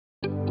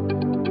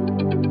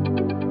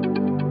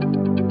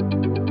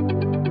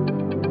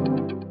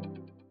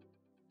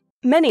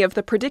Many of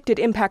the predicted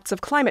impacts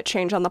of climate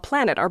change on the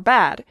planet are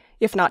bad,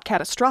 if not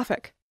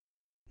catastrophic.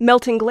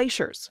 Melting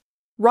glaciers,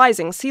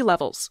 rising sea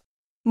levels,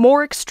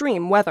 more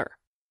extreme weather.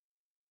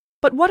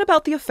 But what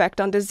about the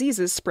effect on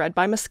diseases spread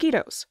by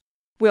mosquitoes?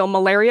 Will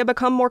malaria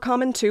become more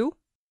common too?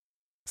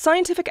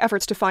 Scientific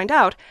efforts to find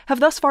out have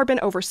thus far been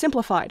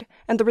oversimplified,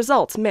 and the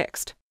results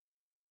mixed.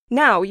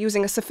 Now,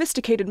 using a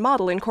sophisticated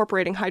model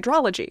incorporating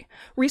hydrology,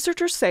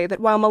 researchers say that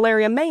while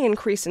malaria may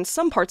increase in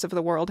some parts of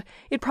the world,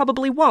 it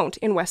probably won't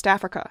in West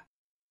Africa.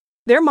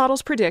 Their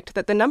models predict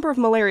that the number of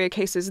malaria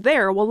cases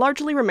there will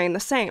largely remain the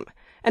same,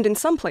 and in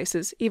some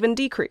places even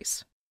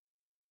decrease.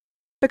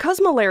 Because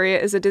malaria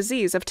is a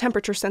disease of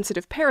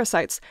temperature-sensitive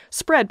parasites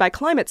spread by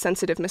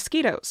climate-sensitive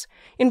mosquitoes,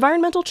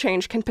 environmental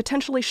change can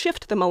potentially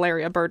shift the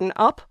malaria burden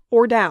up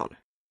or down.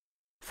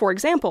 For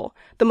example,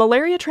 the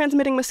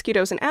malaria-transmitting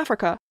mosquitoes in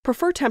Africa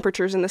prefer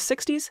temperatures in the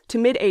 60s to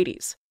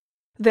mid-80s.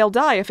 They'll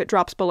die if it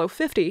drops below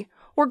 50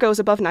 or goes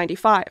above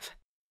 95.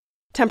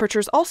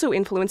 Temperatures also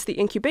influence the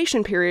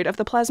incubation period of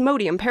the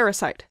Plasmodium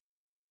parasite.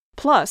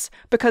 Plus,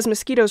 because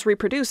mosquitoes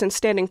reproduce in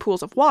standing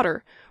pools of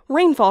water,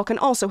 rainfall can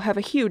also have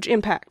a huge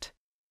impact.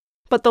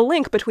 But the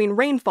link between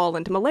rainfall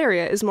and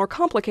malaria is more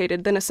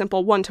complicated than a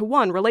simple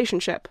one-to-one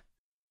relationship.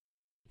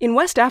 In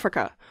West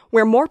Africa,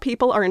 where more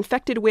people are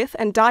infected with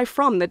and die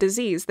from the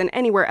disease than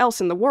anywhere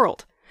else in the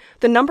world,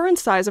 the number and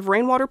size of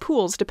rainwater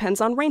pools depends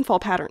on rainfall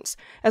patterns,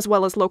 as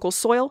well as local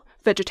soil,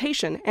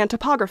 vegetation, and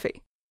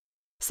topography.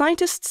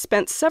 Scientists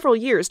spent several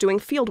years doing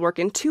fieldwork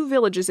in 2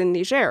 villages in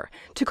Niger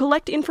to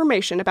collect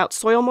information about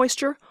soil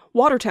moisture,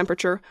 water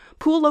temperature,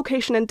 pool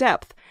location and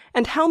depth,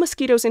 and how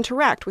mosquitoes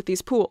interact with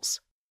these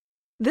pools.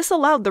 This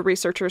allowed the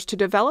researchers to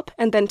develop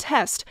and then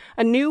test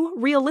a new,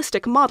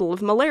 realistic model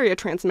of malaria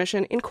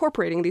transmission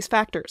incorporating these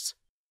factors.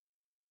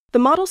 The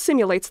model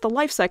simulates the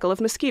life cycle of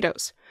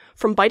mosquitoes,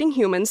 from biting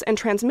humans and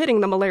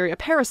transmitting the malaria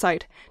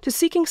parasite to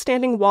seeking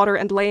standing water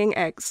and laying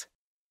eggs.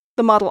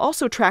 The model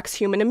also tracks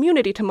human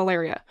immunity to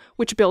malaria,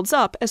 which builds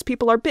up as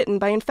people are bitten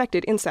by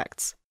infected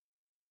insects.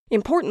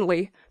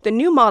 Importantly, the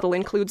new model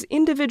includes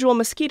individual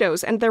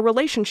mosquitoes and their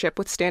relationship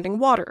with standing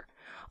water,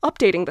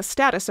 updating the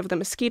status of the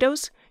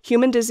mosquitoes,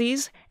 human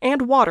disease,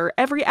 and water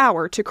every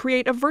hour to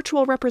create a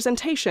virtual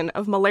representation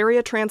of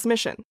malaria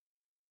transmission.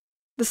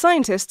 The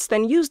scientists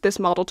then used this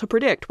model to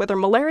predict whether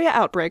malaria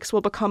outbreaks will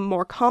become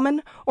more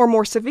common or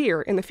more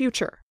severe in the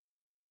future.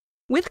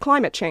 With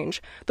climate change,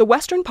 the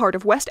western part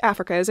of West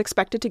Africa is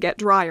expected to get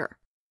drier.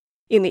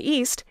 In the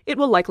east, it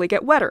will likely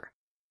get wetter.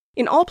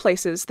 In all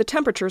places, the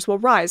temperatures will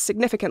rise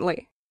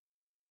significantly.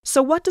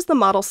 So what does the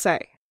model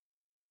say?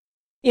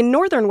 In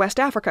northern West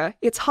Africa,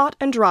 it's hot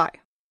and dry.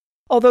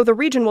 Although the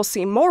region will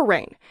see more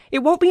rain, it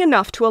won't be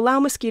enough to allow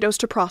mosquitoes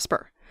to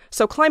prosper,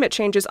 so climate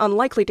change is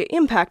unlikely to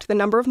impact the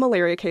number of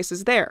malaria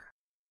cases there.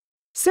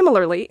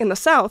 Similarly, in the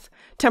south,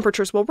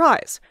 temperatures will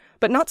rise,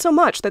 but not so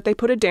much that they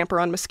put a damper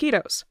on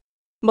mosquitoes.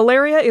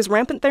 Malaria is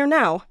rampant there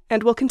now,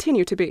 and will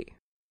continue to be.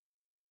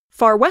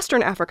 Far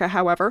western Africa,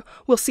 however,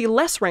 will see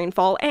less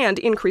rainfall and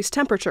increased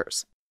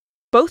temperatures.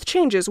 Both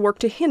changes work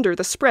to hinder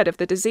the spread of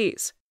the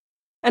disease.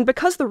 And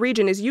because the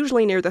region is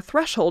usually near the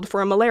threshold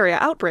for a malaria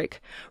outbreak,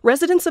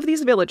 residents of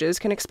these villages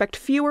can expect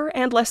fewer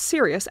and less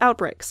serious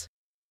outbreaks.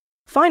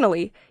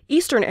 Finally,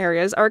 eastern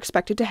areas are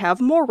expected to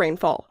have more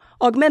rainfall,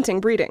 augmenting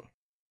breeding.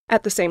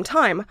 At the same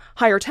time,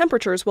 higher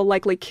temperatures will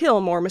likely kill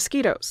more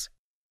mosquitoes.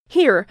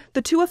 Here,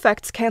 the two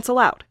effects cancel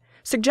out,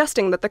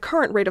 suggesting that the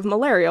current rate of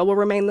malaria will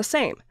remain the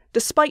same,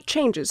 despite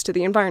changes to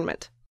the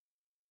environment.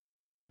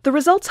 The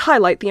results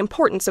highlight the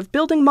importance of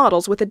building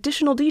models with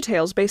additional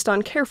details based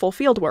on careful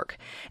fieldwork,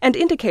 and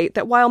indicate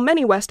that while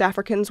many West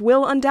Africans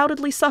will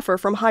undoubtedly suffer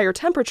from higher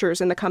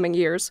temperatures in the coming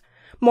years,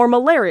 more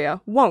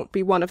malaria won't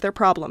be one of their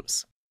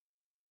problems.